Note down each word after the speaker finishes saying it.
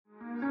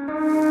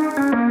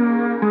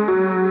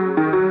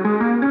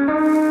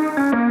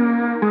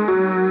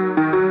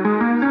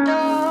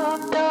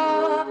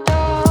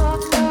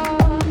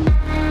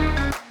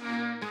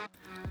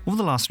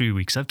last 3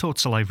 weeks, I've taught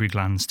salivary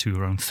glands to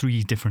around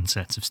 3 different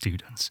sets of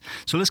students.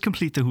 So let's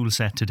complete the whole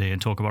set today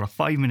and talk about a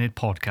 5-minute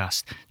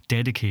podcast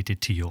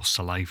dedicated to your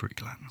salivary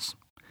glands.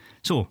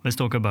 So let's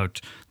talk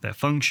about their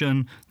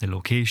function, their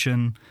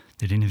location,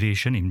 their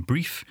innervation in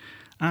brief,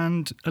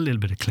 and a little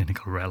bit of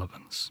clinical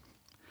relevance.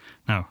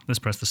 Now, let's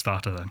press the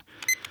starter then.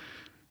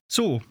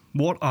 So,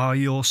 what are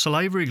your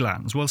salivary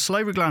glands? Well,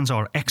 salivary glands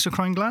are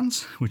exocrine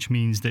glands, which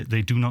means that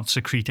they do not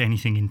secrete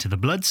anything into the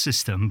blood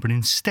system, but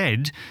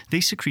instead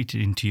they secrete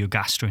it into your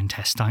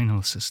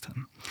gastrointestinal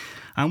system.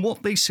 And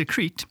what they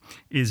secrete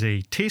is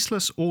a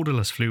tasteless,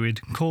 odourless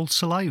fluid called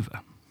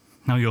saliva.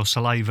 Now, your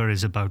saliva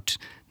is about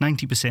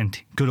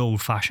 90% good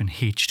old-fashioned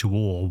H2O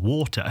or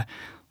water,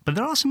 but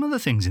there are some other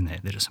things in there.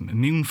 There are some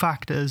immune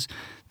factors,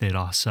 there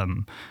are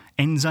some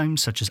enzymes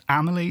such as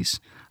amylase,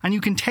 and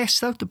you can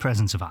test out the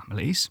presence of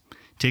amylase.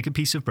 Take a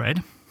piece of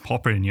bread,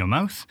 pop it in your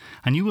mouth,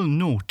 and you will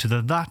note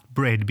that that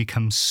bread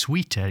becomes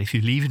sweeter if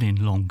you leave it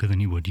in longer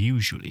than you would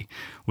usually,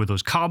 where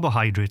those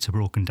carbohydrates are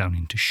broken down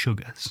into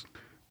sugars.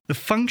 The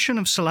function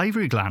of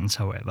salivary glands,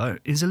 however,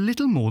 is a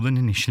little more than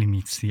initially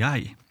meets the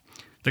eye.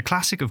 The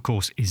classic, of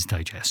course, is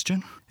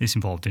digestion. It's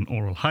involved in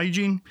oral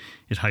hygiene.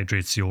 It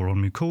hydrates the oral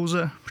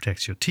mucosa,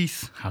 protects your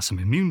teeth, has some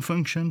immune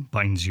function,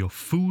 binds your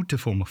food to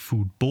form a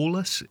food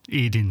bolus,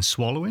 aid in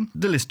swallowing.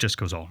 The list just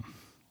goes on.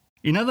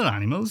 In other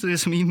animals, there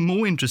is some even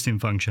more interesting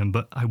function,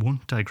 but I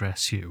won't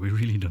digress here. We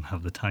really don't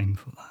have the time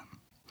for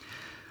that.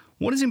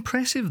 What is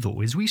impressive,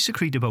 though, is we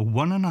secrete about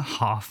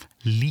 1.5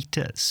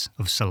 litres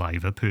of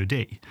saliva per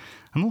day,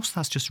 and most of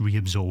that's just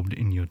reabsorbed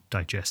in your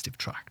digestive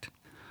tract.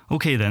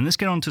 Okay then, let's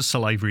get on to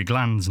salivary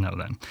glands now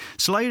then.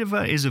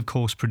 Saliva is of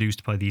course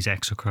produced by these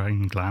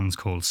exocrine glands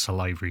called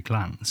salivary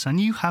glands,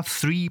 and you have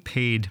 3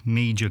 paired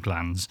major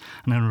glands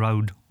and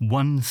around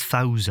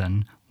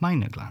 1,000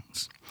 minor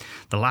glands.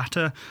 The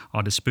latter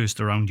are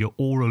dispersed around your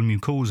oral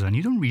mucosa, and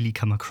you don't really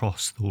come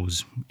across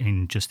those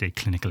in just a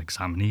clinical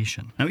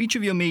examination. Now, each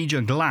of your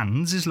major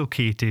glands is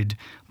located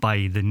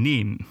by the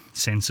name,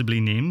 sensibly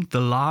named.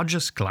 The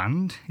largest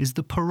gland is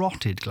the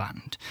parotid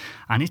gland,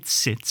 and it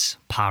sits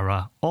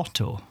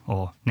para-otto,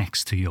 or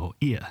next to your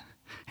ear,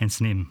 hence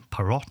the name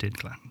parotid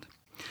gland.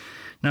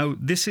 Now,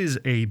 this is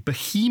a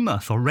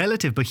behemoth, or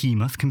relative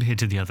behemoth, compared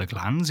to the other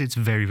glands. It's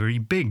very, very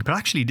big. But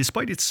actually,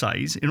 despite its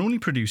size, it only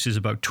produces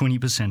about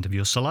 20% of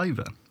your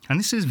saliva. And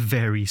this is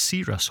very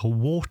serous, or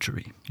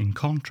watery, in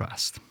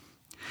contrast.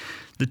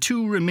 The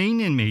 2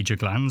 remaining major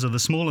glands are the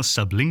smaller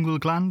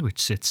sublingual gland,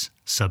 which sits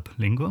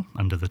sublingual,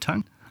 under the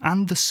tongue,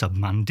 and the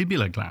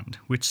submandibular gland,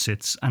 which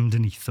sits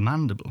underneath the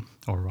mandible,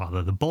 or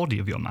rather the body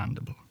of your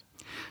mandible.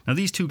 Now,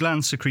 these 2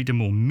 glands secrete a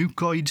more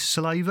mucoid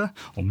saliva,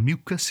 or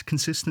mucus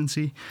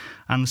consistency,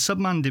 and the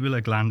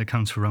submandibular gland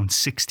accounts for around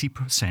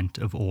 60%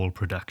 of all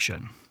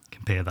production.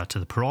 Compare that to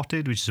the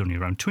parotid, which is only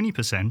around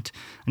 20%, and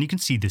you can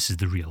see this is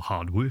the real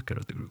hard worker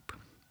of the group.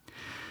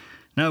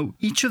 Now,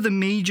 each of the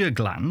major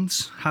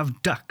glands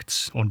have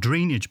ducts, or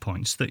drainage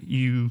points, that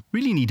you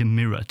really need a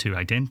mirror to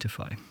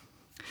identify.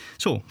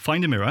 So,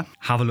 find a mirror,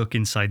 have a look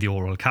inside the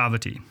oral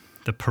cavity.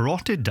 The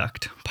parotid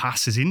duct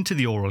passes into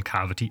the oral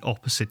cavity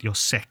opposite your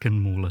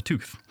second molar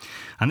tooth,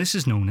 and this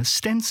is known as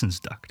Stenson's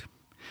duct.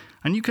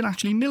 And you can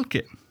actually milk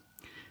it.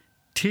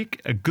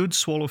 Take a good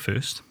swallow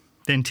first,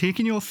 then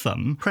taking your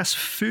thumb, press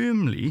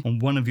firmly on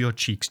one of your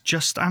cheeks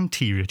just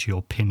anterior to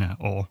your pinna,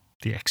 or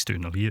the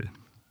external ear.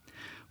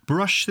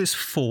 Brush this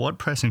forward,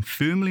 pressing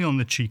firmly on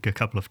the cheek a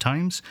couple of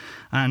times,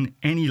 and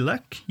any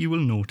luck, you will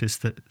notice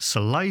that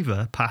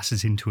saliva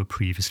passes into a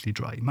previously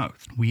dry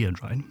mouth.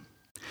 Weird, right?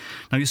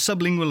 Now, your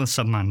sublingual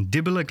and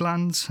submandibular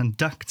glands and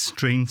ducts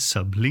drain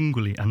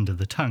sublingually under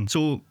the tongue.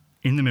 So,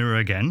 in the mirror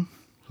again,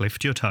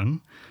 lift your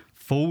tongue.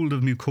 Fold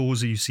of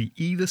mucosa you see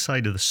either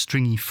side of the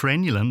stringy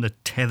frenulum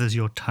that tethers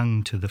your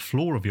tongue to the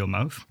floor of your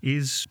mouth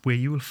is where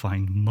you will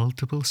find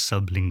multiple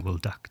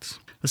sublingual ducts.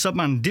 The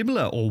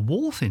submandibular or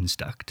Warthin's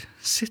duct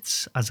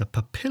sits as a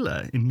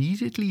papilla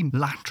immediately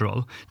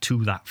lateral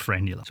to that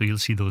frenula. So you'll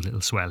see those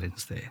little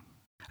swellings there.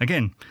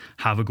 Again,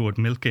 have a go at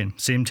milking.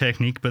 Same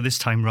technique, but this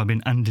time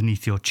rubbing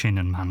underneath your chin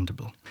and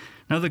mandible.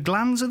 Now, the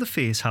glands of the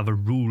face have a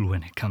rule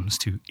when it comes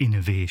to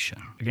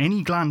innervation.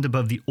 Any gland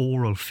above the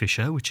oral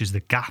fissure, which is the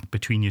gap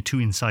between your 2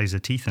 incisor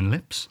teeth and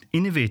lips,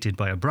 innervated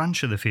by a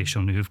branch of the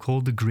facial nerve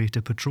called the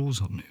greater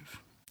petrosal nerve.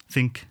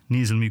 Think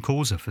nasal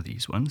mucosa for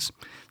these ones,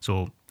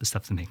 so the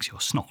stuff that makes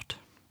your snot.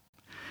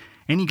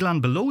 Any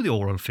gland below the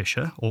oral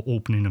fissure, or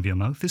opening of your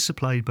mouth, is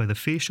supplied by the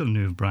facial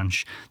nerve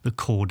branch, the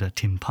chorda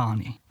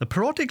tympani. The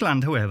parotid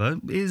gland, however,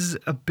 is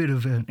a bit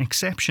of an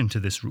exception to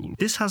this rule.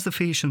 This has the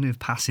facial nerve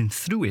passing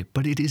through it,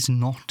 but it is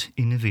not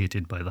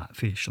innervated by that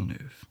facial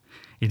nerve.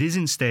 It is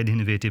instead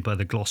innervated by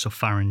the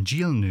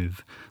glossopharyngeal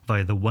nerve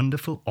via the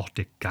wonderful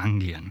otic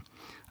ganglion,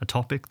 a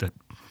topic that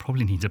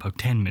probably needs about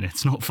 10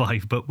 minutes, not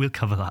 5, but we'll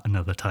cover that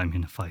another time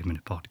in a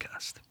 5-minute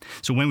podcast.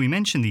 So when we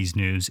mention these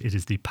nerves, it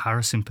is the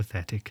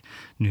parasympathetic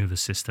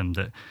nervous system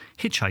that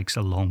hitchhikes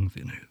along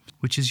the nerve,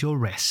 which is your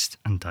rest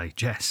and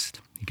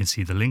digest. You can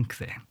see the link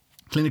there.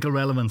 Clinical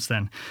relevance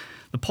then.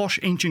 The posh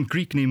ancient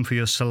Greek name for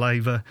your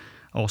saliva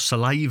or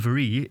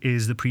salivary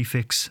is the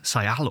prefix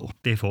sialo.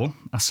 Therefore,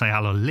 a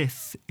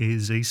sialolith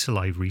is a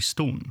salivary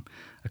stone,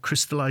 a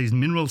crystallized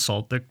mineral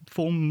salt that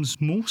forms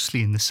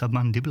mostly in the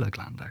submandibular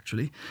gland,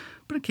 actually,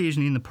 but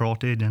occasionally in the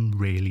parotid and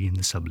rarely in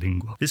the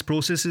sublingual. This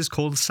process is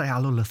called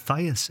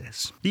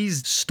sialolithiasis.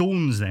 These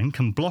stones then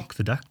can block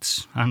the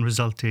ducts and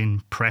result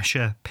in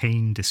pressure,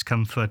 pain,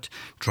 discomfort,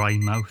 dry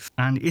mouth,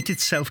 and it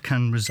itself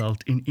can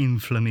result in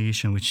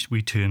inflammation, which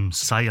we term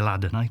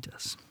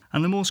sialadenitis.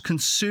 And the most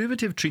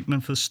conservative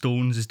treatment for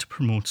stones is to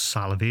promote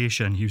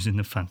salivation using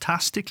the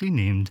fantastically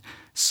named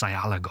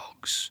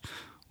sialagogues,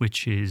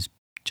 which is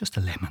just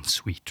a lemon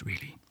sweet,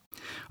 really.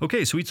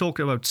 Okay, so we talked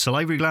about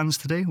salivary glands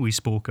today. We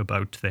spoke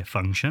about their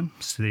function,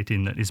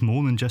 stating that it's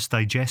more than just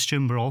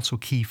digestion, but also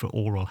key for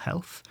oral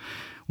health.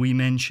 We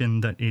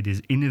mentioned that it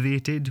is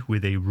innervated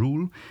with a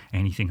rule.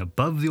 Anything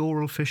above the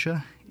oral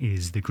fissure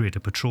is the greater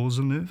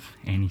petrosal nerve.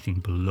 Anything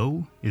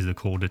below is the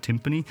chorda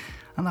tympani.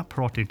 And that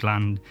parotid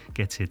gland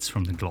gets its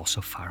from the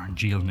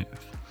glossopharyngeal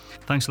nerve.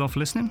 Thanks a lot for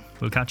listening.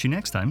 We'll catch you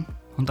next time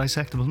on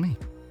Dissectable Me.